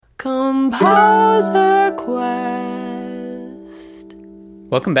Composer Quest.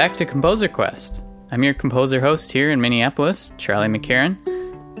 Welcome back to Composer Quest. I'm your composer host here in Minneapolis, Charlie McCarran,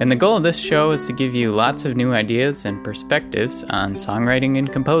 and the goal of this show is to give you lots of new ideas and perspectives on songwriting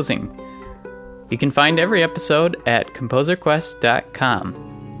and composing. You can find every episode at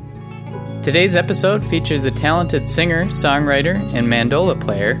composerquest.com. Today's episode features a talented singer, songwriter, and mandola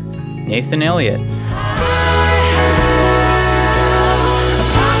player, Nathan Elliott.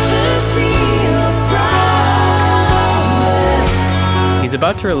 He's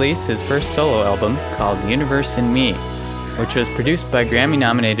about to release his first solo album called Universe in Me, which was produced by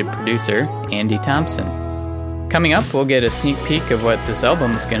Grammy-nominated producer Andy Thompson. Coming up, we'll get a sneak peek of what this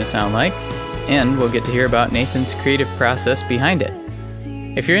album is going to sound like, and we'll get to hear about Nathan's creative process behind it.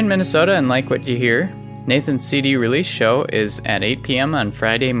 If you're in Minnesota and like what you hear, Nathan's CD release show is at 8 p.m. on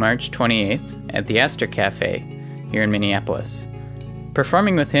Friday, March 28th at the Astor Cafe here in Minneapolis.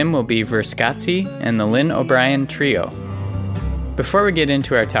 Performing with him will be Verscazzi and the Lynn O'Brien Trio. Before we get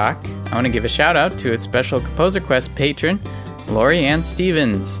into our talk, I want to give a shout out to a special Composer Quest patron, Lori Ann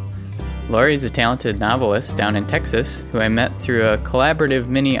Stevens. Lori is a talented novelist down in Texas who I met through a collaborative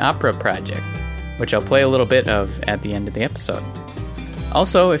mini opera project, which I'll play a little bit of at the end of the episode.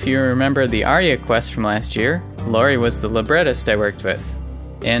 Also, if you remember the Aria quest from last year, Lori was the librettist I worked with.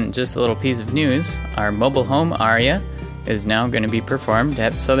 And just a little piece of news, our mobile home Aria is now going to be performed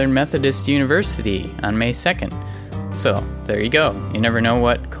at Southern Methodist University on May 2nd. So, there you go. You never know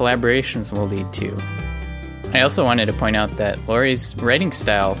what collaborations will lead to. I also wanted to point out that Lori's writing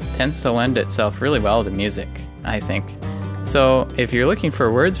style tends to lend itself really well to music, I think. So, if you're looking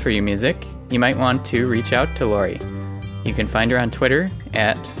for words for your music, you might want to reach out to Lori. You can find her on Twitter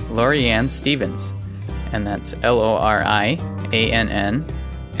at Lori Ann Stevens, and that's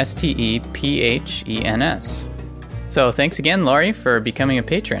LORIANNSTEPHENS. So, thanks again, Lori, for becoming a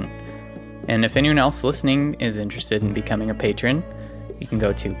patron. And if anyone else listening is interested in becoming a patron, you can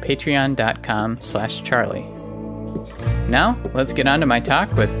go to patreon.com/Charlie. Now, let's get on to my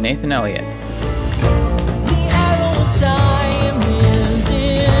talk with Nathan Elliott. The arrow of time is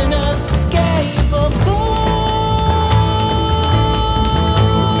inescapable.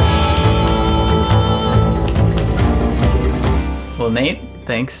 Well, Nate,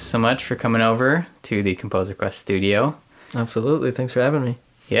 thanks so much for coming over to the Composer Quest studio. Absolutely. Thanks for having me.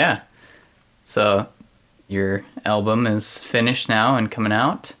 Yeah. So, your album is finished now and coming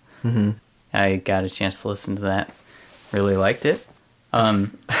out. Mm-hmm. I got a chance to listen to that. Really liked it. I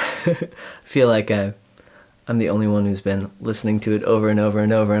feel like I'm the only one who's been listening to it over and over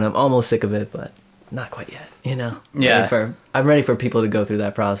and over, and I'm almost sick of it, but not quite yet, you know? Yeah. I'm ready for people to go through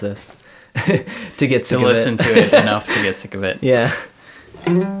that process to get sick of it. To listen to it enough to get sick of it. Yeah.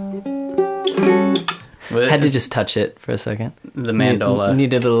 Had to just touch it for a second. The mandola.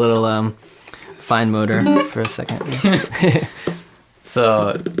 Needed a little fine motor for a second.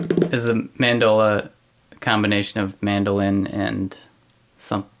 So, is the mandola a combination of mandolin and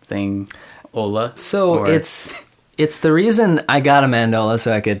something ola? So it's the reason I got a mandola,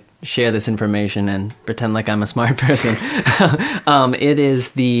 so I could share this information and pretend like I'm a smart person. It is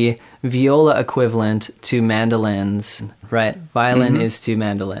the viola equivalent to mandolins, right? Violin is to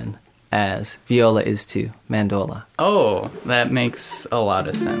mandolin, as viola is to mandola. Oh, that makes a lot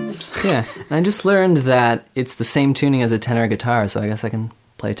of sense. Yeah, and I just learned that it's the same tuning as a tenor guitar, so I guess I can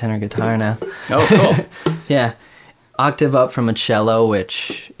play tenor guitar now. Oh, cool. Yeah, octave up from a cello,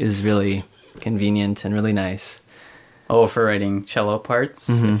 which is really convenient and really nice. Oh, for writing cello parts?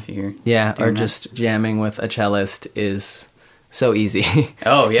 If you're doing just jamming with a cellist is so easy.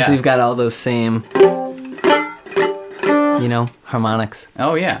 Oh, yeah. So you've got all those same, harmonics.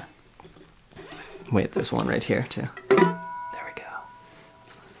 Oh, yeah. Wait, there's one right here, too. There we go.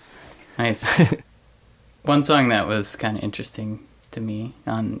 Nice. One song that was kind of interesting to me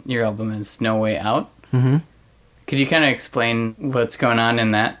on your album is No Way Out. Mm-hmm. Could you kind of explain what's going on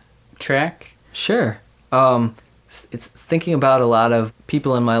in that track? Sure. It's thinking about a lot of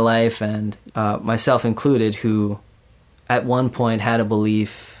people in my life, and myself included, who at one point had a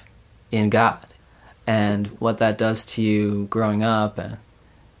belief in God, and what that does to you growing up, and,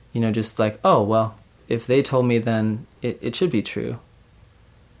 just like, oh, well, if they told me, then it should be true.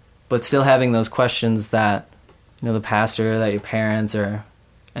 But still having those questions that, the pastor, that your parents or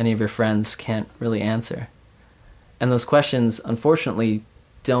any of your friends can't really answer. And those questions, unfortunately,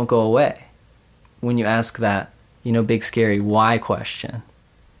 don't go away. When you ask that, big scary why question,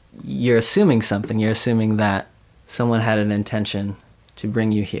 you're assuming something. You're assuming that someone had an intention to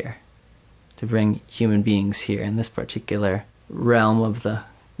bring you here, to bring human beings here in this particular realm of the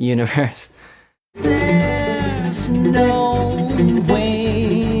universe. There's no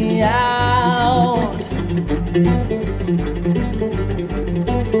way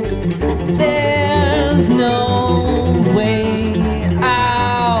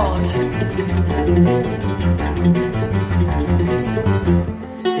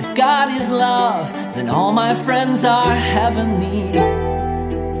God is love, then all my friends are heavenly.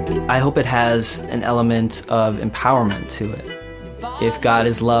 I hope it has an element of empowerment to it. If God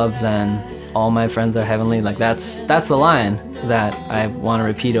is love, then all my friends are heavenly. Like that's the line that I want to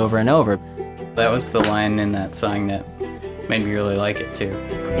repeat over and over. That was the line in that song that made me really like it too.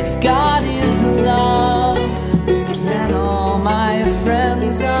 If God is love, then all my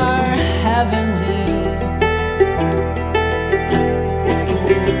friends are heavenly.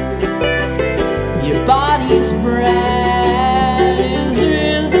 Your body's bread is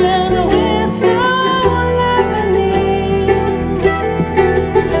risen with no leavening.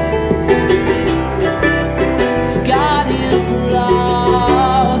 If God is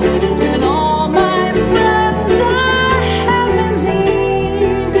love, then all my friends are heavenly.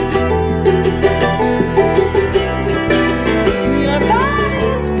 Your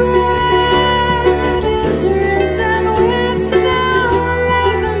body's bread is risen with no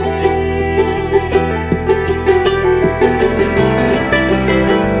leavening.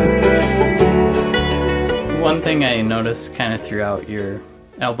 One thing I noticed kind of throughout your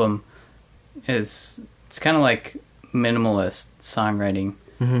album is it's kind of like minimalist songwriting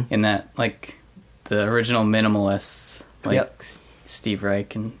in that, like, the original minimalists, like Yep. Steve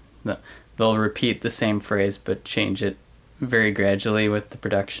Reich, and they'll repeat the same phrase but change it very gradually with the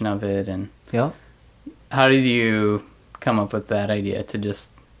production of it. And Yep. how did you come up with that idea to just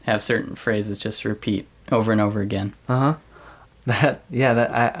have certain phrases just repeat over and over again? I'm glad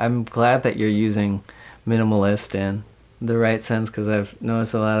that you're using minimalist in the right sense, because I've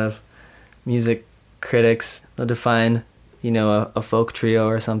noticed a lot of music critics, they'll define, a folk trio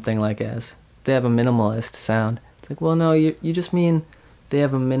or something like as they have a minimalist sound. It's like, well, no, you just mean they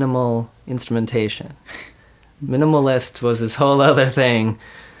have a minimal instrumentation. Minimalist was this whole other thing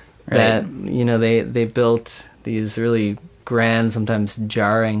that, they built these really grand, sometimes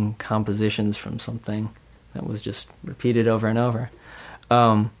jarring compositions from something that was just repeated over and over.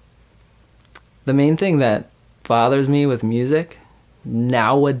 The main thing that bothers me with music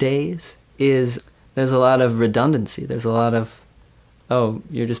nowadays is there's a lot of redundancy. There's a lot of,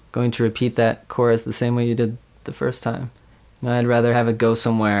 you're just going to repeat that chorus the same way you did the first time. I'd rather have it go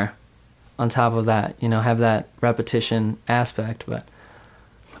somewhere on top of that, have that repetition aspect. But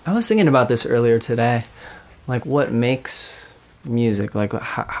I was thinking about this earlier today, like what makes music, like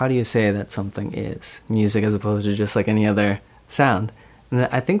how do you say that something is music as opposed to just like any other sound? And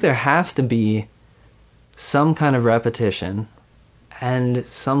I think there has to be some kind of repetition and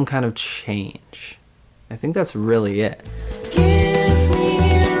some kind of change. I think that's really it. Give me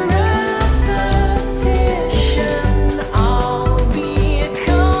repetition, I'll be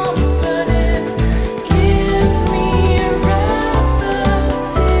comforted. Give me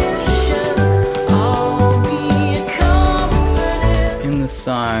repetition, I'll be comforted. In the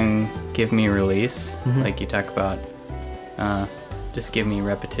song Give Me Release, like you talk about, just give me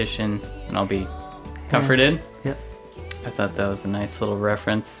repetition and I'll be comforted. Yep. I thought that was a nice little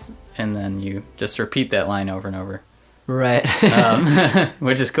reference, and then you just repeat that line over and over, Right.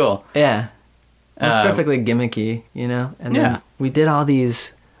 which is cool. Yeah. It's Um, perfectly gimmicky, And Yeah. then we did all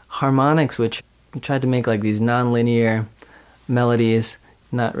these harmonics, which we tried to make like these non-linear melodies,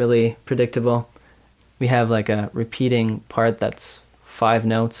 not really predictable. We have like a repeating part that's 5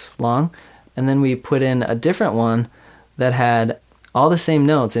 notes long, and then we put in a different one that had all the same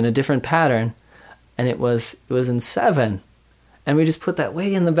notes in a different pattern, and it was in 7. And we just put that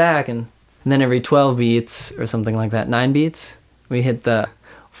way in the back, and then every 12 beats or something like that, 9 beats, we hit the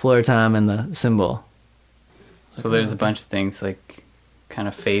floor tom and the cymbal. So there's a bunch of things like kind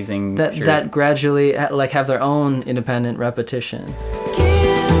of phasing through. That gradually like have their own independent repetition. Give me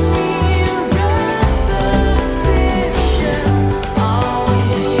repetition, I'll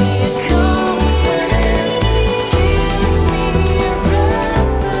be comforted. Give me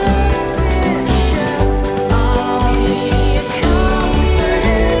repetition, I'll be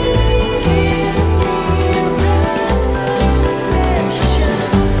comforted. Give me repetition,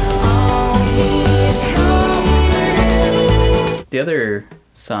 I'll be comforted. The other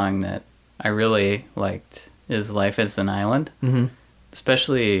song that I really liked is Life is an Island. Mm-hmm.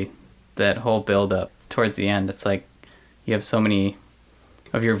 Especially that whole build up towards the end. It's like you have so many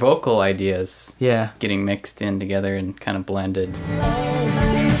of your vocal ideas Yeah. getting mixed in together and kind of blended.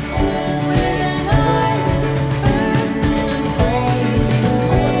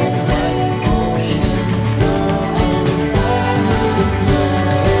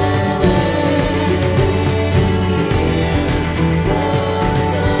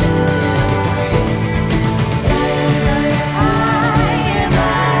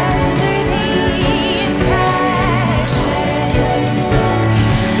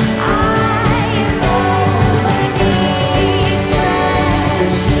 I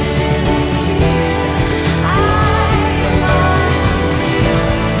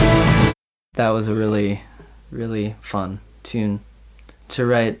that was a really, really fun tune to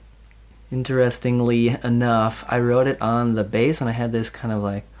write. Interestingly enough, I wrote it on the bass, and I had this kind of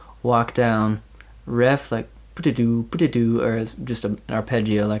like walk down riff, like poo-doo, or just an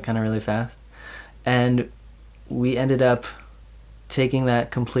arpeggio, like kind of really fast. And we ended up taking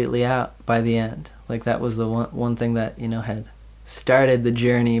that completely out by the end. Like that was the one thing that, you know, had started the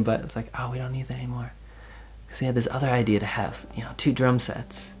journey, but it's like, oh, we don't need that anymore. Because we had this other idea to have, you know, 2 drum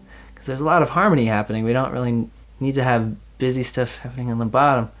sets. Because there's a lot of harmony happening. We don't really need to have busy stuff happening on the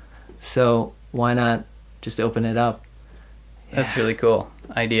bottom. So why not just open it up? That's really cool.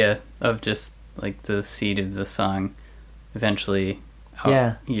 Idea of just like the seed of the song eventually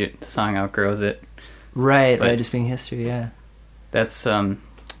the song outgrows it. Right, just being history, yeah. That's I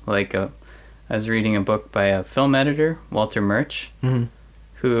was reading a book by a film editor, Walter Murch,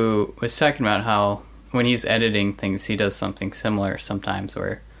 who was talking about how when he's editing things, he does something similar sometimes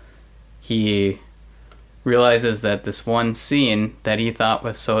where he realizes that this one scene that he thought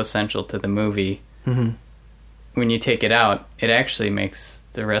was so essential to the movie, when you take it out, it actually makes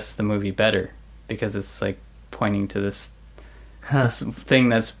the rest of the movie better because it's like pointing to this thing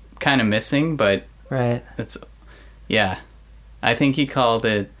that's kind of missing, but it's, yeah. I think he called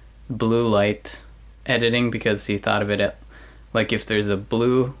it blue light editing because he thought of it like if there's a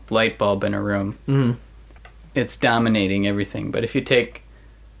blue light bulb in a room, it's dominating everything. But if you take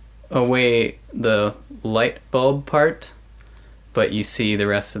away the light bulb part, but you see the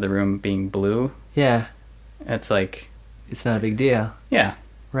rest of the room being blue, it's like, it's not a big deal. Yeah.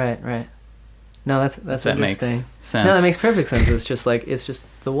 Right. No, that's that interesting. Makes sense. No, that makes perfect sense. It's just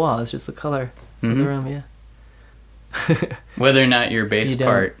the wall. It's just the color of the room. Yeah. Whether or not your bass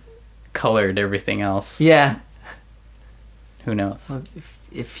part colored everything else. Yeah. Who knows? Well,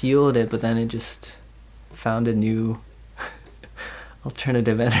 it fueled it, but then it just found a new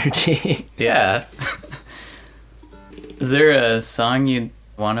alternative energy. Yeah. Is there a song you'd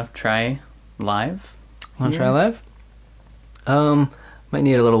want to try live? Want to try live? Might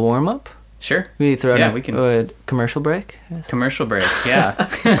need a little warm up. Sure. We throw out a commercial break. Commercial break, yeah.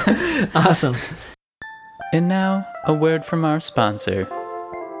 Awesome. And now, a word from our sponsor.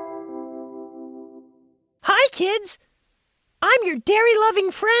 Hi, kids. I'm your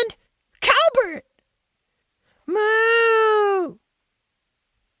dairy-loving friend, Cowbert. Moo!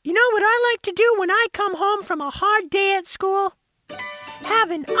 You know what I like to do when I come home from a hard day at school?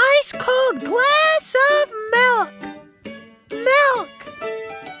 Have an ice-cold glass of milk. Milk!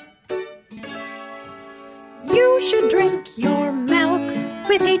 You should drink your milk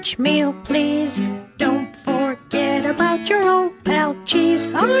with each meal, please. Don't forget about your old pal cheese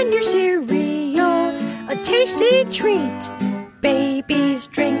on your cereal. A tasty treat. Babies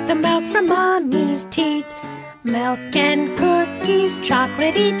drink the milk from mommy's teat. Milk and cookies,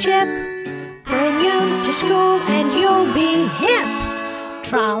 chocolatey chip. Bring 'em to school and you'll be hip.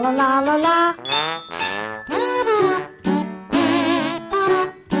 Tra-la-la-la-la.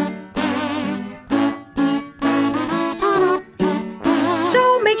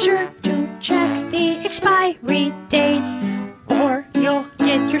 So make sure to check the expiry date, or you'll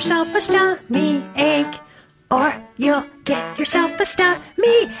get yourself a stomach ache. Or you'll get yourself a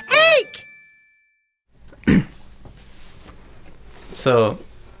stomach ache. So,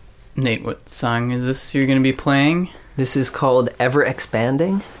 Nate, what song is this you're going to be playing? This is called Ever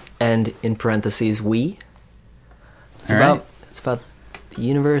Expanding, and in parentheses, We. It's about the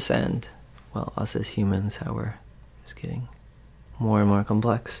universe and, well, us as humans, how we're just getting more and more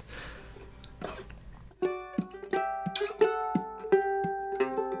complex.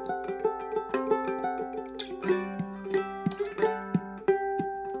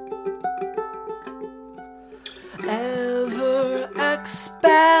 Ever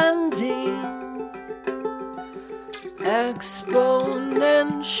expanding,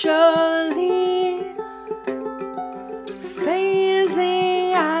 exponentially,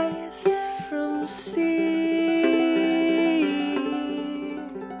 phasing ice from sea.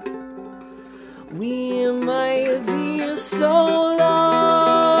 We might be so lucky,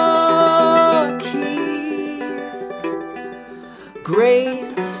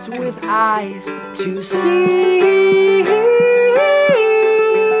 graced with eyes to see.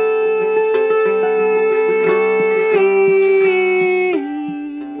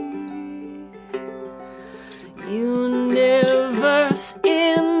 Universe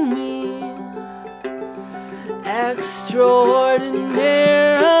in me,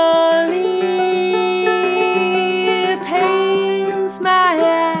 extraordinarily pains my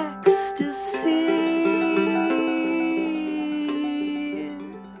ecstasy.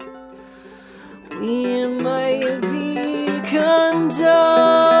 We might be conducting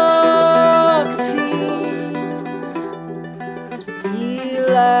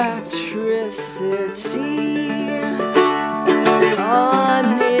electricity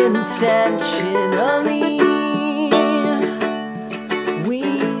unintentionally. We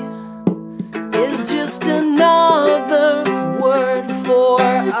is just another word for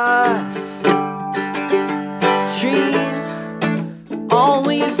us. Tree,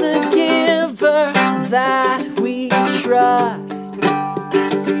 always the giver that we trust.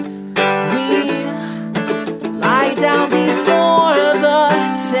 We lie down before the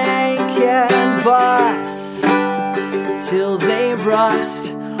tank and bus till they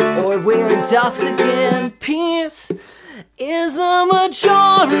rust, or we're dust again. Peace is the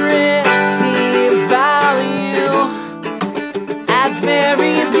majority value. At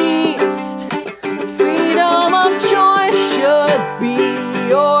very least, freedom of choice should be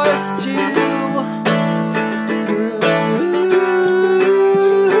yours too.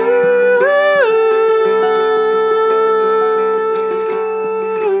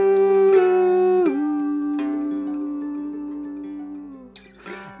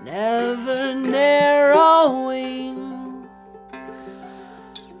 Never narrowing,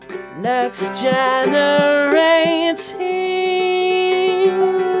 next generating,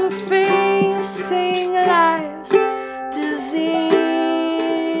 facing life's disease.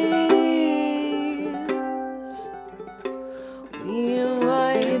 We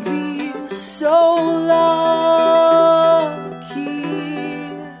might be so lucky,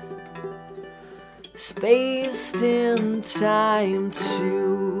 spaced in time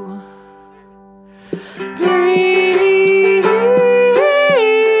to breathe.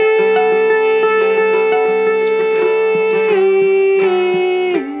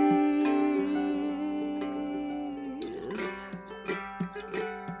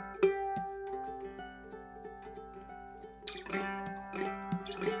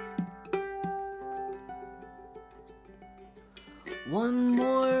 One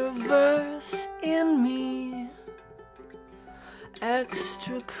more verse in me,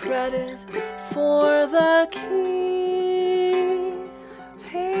 extra credit for the key,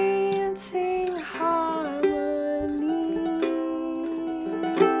 painting harmony.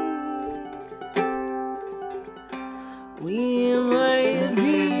 We might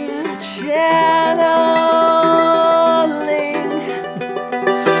be channeling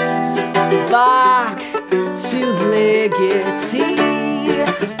back to legacy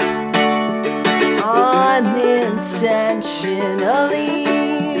unintentionally.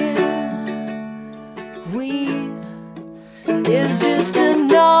 We is just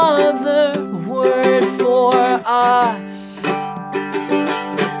another word for us.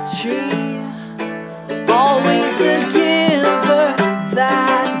 Tree, always the giver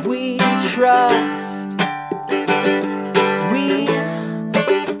that we trust. We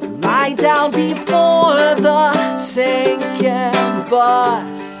lie down before the tank and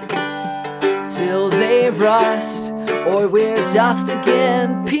bus till they rust, or we're dust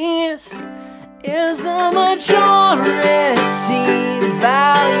again. Peace is the majority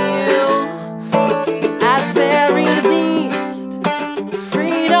value. At very least,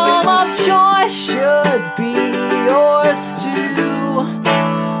 freedom of choice should be yours too.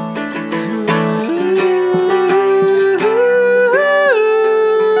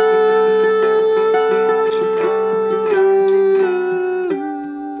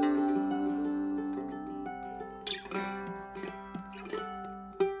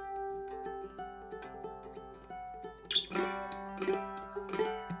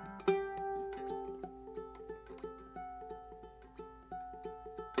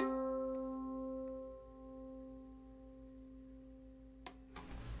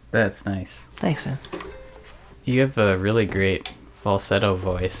 That's nice. Thanks, man. You have a really great falsetto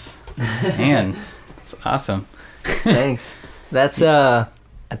voice. Man, it's awesome. Thanks. That's I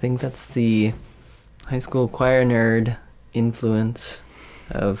think that's the high school choir nerd influence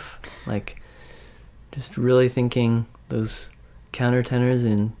of like just really thinking those countertenors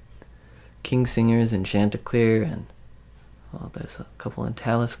in King Singers and Chanticleer, and there's a couple in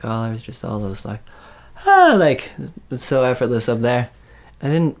Tallis Scholars, just all those like it's so effortless up there. I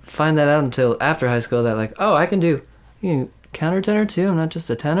didn't find that out until after high school that like, oh, I can do countertenor too. I'm not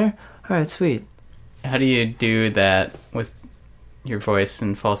just a tenor. All right, sweet. How do you do that with your voice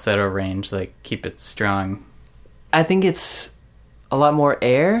and falsetto range? Like, keep it strong? I think it's a lot more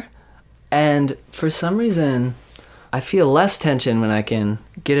air, and for some reason, I feel less tension when I can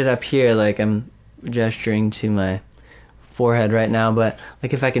get it up here. Like I'm gesturing to my forehead right now, but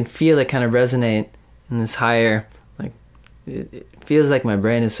like if I can feel it kind of resonate in this higher, like it feels like my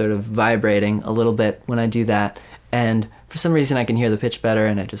brain is sort of vibrating a little bit when I do that, and for some reason I can hear the pitch better,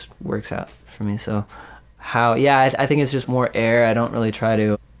 and it just works out for me. So how, I think it's just more air. I don't really try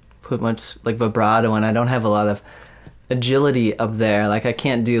to put much like vibrato, and I don't have a lot of agility up there. Like I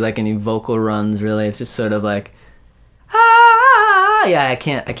can't do like any vocal runs really. It's just sort of like I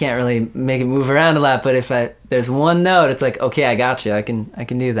can't really make it move around a lot, but if there's one note, it's like, okay, I got you. I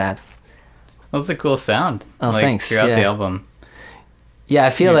can do that. Well, it's a cool sound. Oh, thanks. Throughout the album. Yeah, I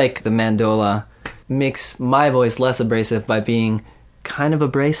feel like the mandola makes my voice less abrasive by being kind of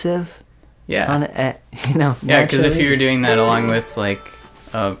abrasive. Yeah. Yeah, because if you were doing that along with like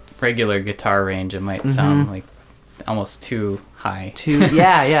a regular guitar range, it might sound like almost too high.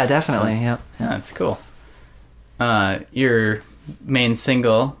 Yeah, definitely. Yeah, that's cool. Your main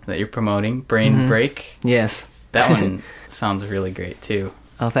single that you're promoting, Brain Break. Yes. That one sounds really great too.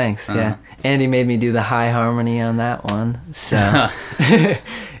 Oh, thanks. Yeah. Andy made me do the high harmony on that one. So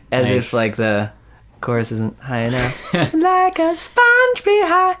as if like the chorus isn't high enough. Like a sponge be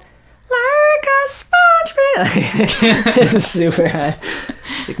high. Like a sponge be it's super high.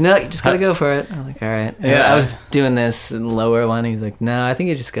 Like, no, you just gotta go for it. I'm like, all right. Yeah. I was doing this in the lower one. He was like, no, I think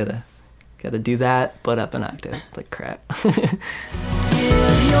you just gotta do that, but up an octave. It's like crap.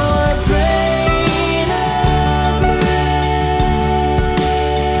 Give your brain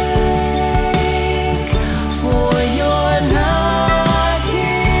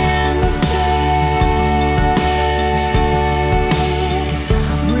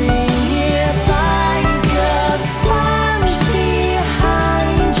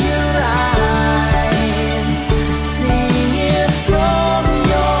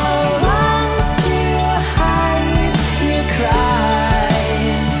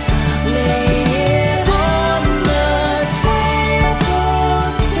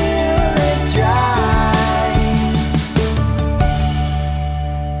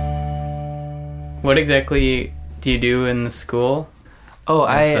What exactly do you do in the school? Oh,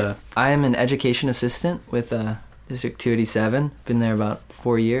 I am an education assistant with District 287. Been there about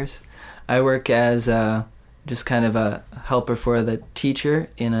 4 years. I work as just kind of a helper for the teacher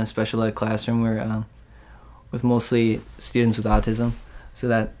in a special ed classroom where with mostly students with autism. So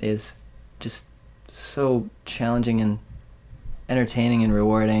that is just so challenging and entertaining and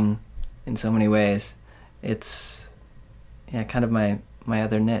rewarding in so many ways. It's kind of my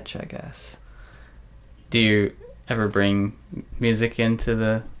other niche, I guess. Do you ever bring music into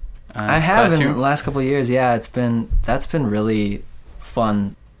the I have classroom? in the last couple of years. Yeah, that's been really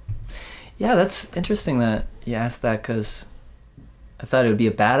fun. Yeah, that's interesting that you asked that, because I thought it would be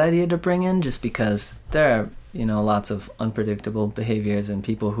a bad idea to bring in, just because there are lots of unpredictable behaviors and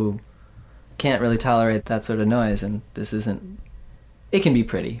people who can't really tolerate that sort of noise, and this isn't. It can be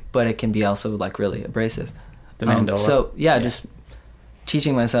pretty, but it can be also like really abrasive. The mandola. So just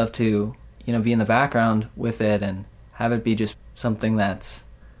teaching myself to be in the background with it and have it be just something that's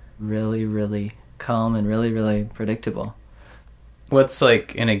really, really calm and really, really predictable. What's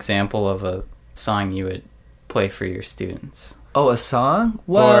like an example of a song you would play for your students? Oh, a song?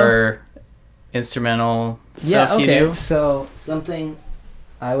 Well, or instrumental stuff you do? So something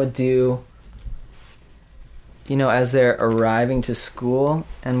I would do, as they're arriving to school,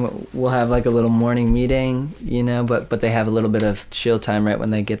 and we'll have like a little morning meeting, but they have a little bit of chill time right when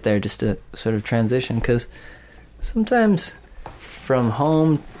they get there, just to sort of transition, because sometimes from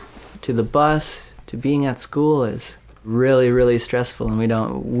home to the bus to being at school is really, really stressful, and we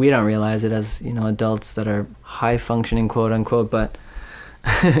don't realize it as adults that are high functioning, quote unquote, but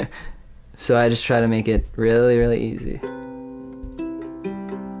so I just try to make it really, really easy.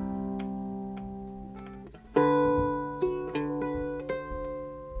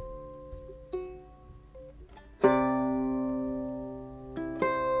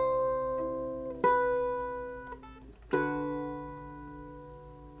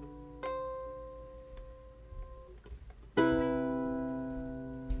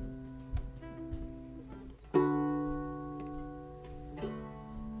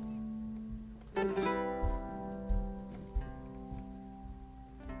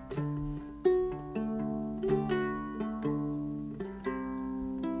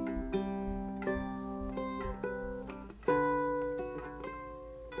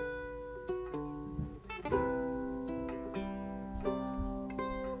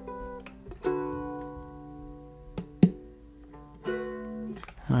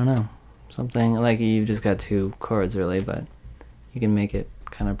 I don't know, something like you've just got 2 chords really, but you can make it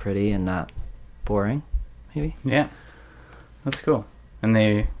kind of pretty and not boring, maybe. Yeah, that's cool. And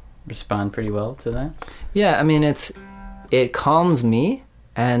they respond pretty well to that? Yeah, I mean, it calms me,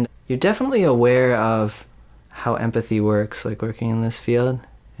 and you're definitely aware of how empathy works, like working in this field.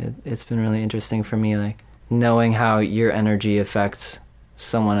 It's been really interesting for me, like knowing how your energy affects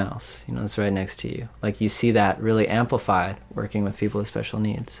someone else, that's right next to you. Like, you see that really amplified working with people with special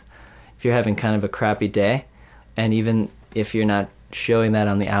needs. If you're having kind of a crappy day, and even if you're not showing that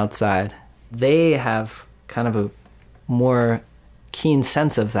on the outside, they have kind of a more keen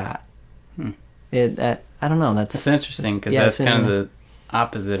sense of that. I don't know. That's interesting, because that's kind of the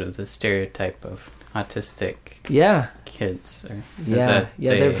opposite of the stereotype of autistic kids.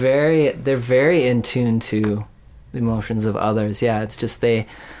 They're very in tune to the emotions of others. Yeah, it's just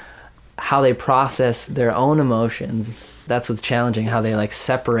how they process their own emotions. That's what's challenging. How they like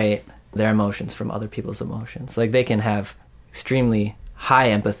separate their emotions from other people's emotions. Like, they can have extremely high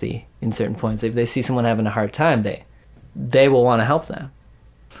empathy in certain points. If they see someone having a hard time, they will want to help them.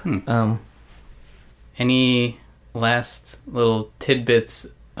 Any last little tidbits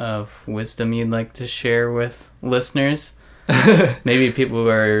of wisdom you'd like to share with listeners? Maybe people who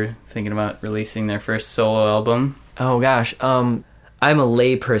are thinking about releasing their first solo album. Oh gosh, I'm a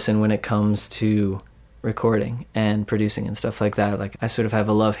lay person when it comes to recording and producing and stuff like that. Like, I sort of have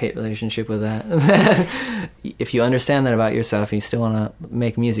a love-hate relationship with that. If you understand that about yourself and you still want to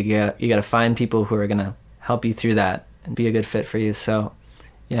make music, you got to find people who are going to help you through that and be a good fit for you. So,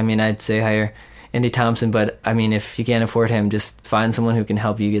 yeah, I mean, I'd say hire Andy Thompson, but I mean, if you can't afford him, just find someone who can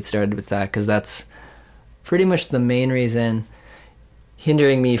help you get started with that, because that's pretty much the main reason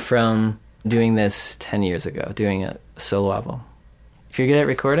hindering me from doing this 10 years ago, doing a solo album. If you're good at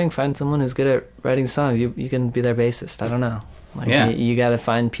recording, find someone who's good at writing songs. You can be their bassist. I don't know. You got to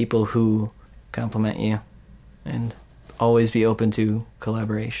find people who complement you and always be open to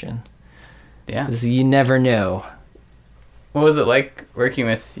collaboration. Yeah. Because you never know. What was it like working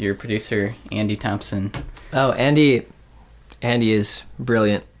with your producer, Andy Thompson? Oh, Andy is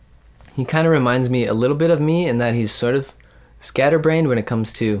brilliant. He kind of reminds me a little bit of me in that he's sort of scatterbrained when it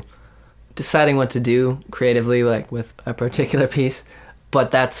comes to deciding what to do creatively, like with a particular piece.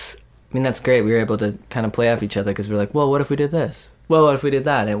 But that's great. We were able to kind of play off each other, because we're like, well, what if we did this? Well, what if we did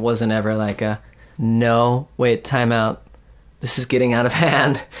that? It wasn't ever like no, wait, time out. This is getting out of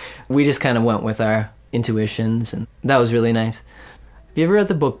hand. We just kind of went with our intuitions, and that was really nice. Have you ever read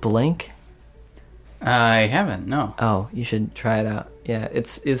the book Blink? I haven't, no. Oh, you should try it out. Yeah,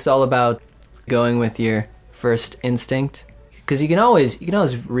 it's all about going with your first instinct, because you can always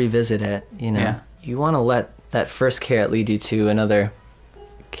revisit it. Yeah. You want to let that first carrot lead you to another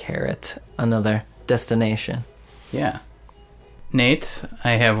carrot, another destination. Yeah. Nate,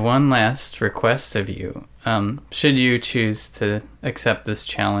 I have one last request of you. Should you choose to accept this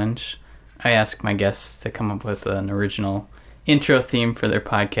challenge, I ask my guests to come up with an original intro theme for their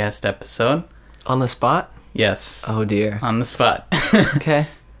podcast episode. On the spot? Yes. Oh dear. On the spot. Okay.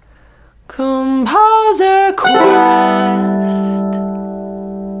 Composer Quest.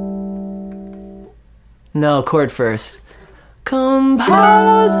 No, chord first.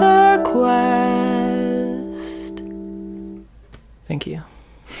 Composer Quest. Thank you.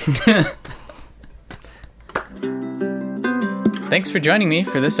 Thanks for joining me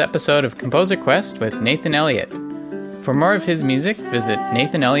for this episode of Composer Quest with Nathan Elliott. For more of his music, visit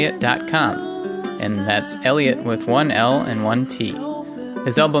nathanelliott.com. And that's Elliott with one L and one T.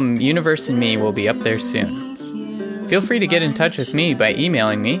 His album Universe in Me will be up there soon. Feel free to get in touch with me by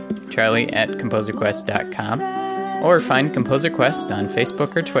emailing me, charlie@composerquest.com, or find Composer Quest on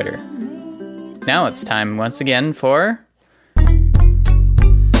Facebook or Twitter. Now it's time once again for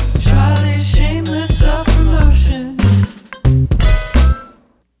Charlie's Shameless Self-Promotion.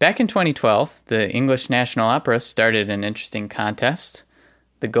 Back in 2012, the English National Opera started an interesting contest.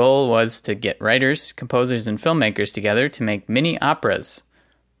 The goal was to get writers, composers, and filmmakers together to make mini operas.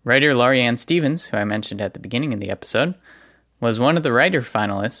 Writer Laurieann Stevens, who I mentioned at the beginning of the episode, was one of the writer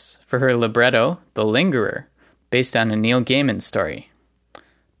finalists for her libretto, The Lingerer, based on a Neil Gaiman story.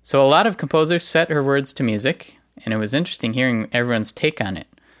 So a lot of composers set her words to music, and it was interesting hearing everyone's take on it.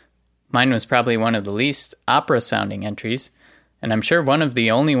 Mine was probably one of the least opera-sounding entries, and I'm sure one of the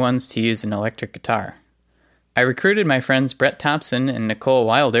only ones to use an electric guitar. I recruited my friends Brett Thompson and Nicole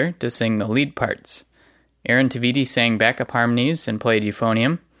Wilder to sing the lead parts. Aaron Taviti sang backup harmonies and played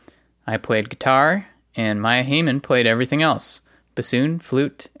euphonium. I played guitar, and Maya Heyman played everything else, bassoon,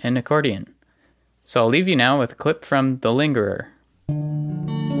 flute, and accordion. So I'll leave you now with a clip from The Lingerer.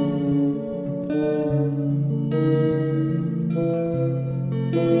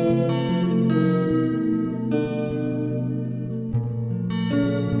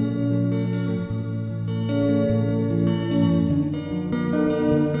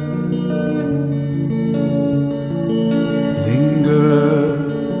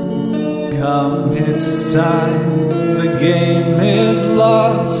 It's time, the game is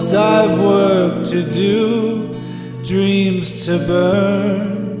lost, I've work to do. dreams to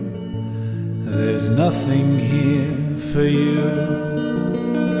burn. There's nothing here for you.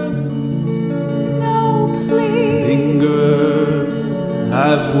 No, please. Linger,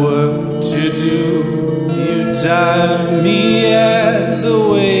 I've work to do. You time me at the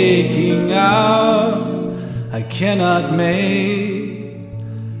waking hour. I cannot make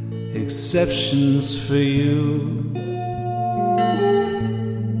exceptions for you.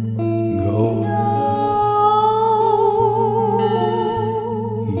 Go.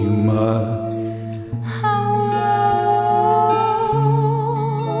 You must.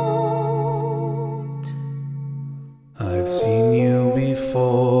 I've seen you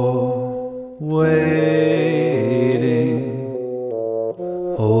before, waiting,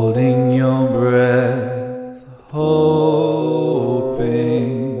 holding your breath, hoping,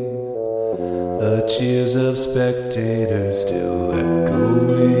 the cheers of spectators still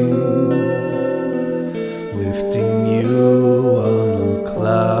echoing, lifting you on a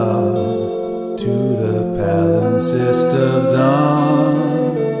cloud to the palimpsest of dawn.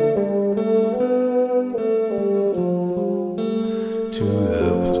 To the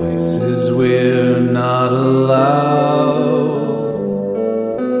places we're not allowed.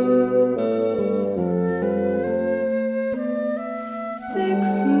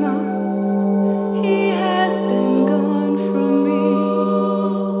 6 months.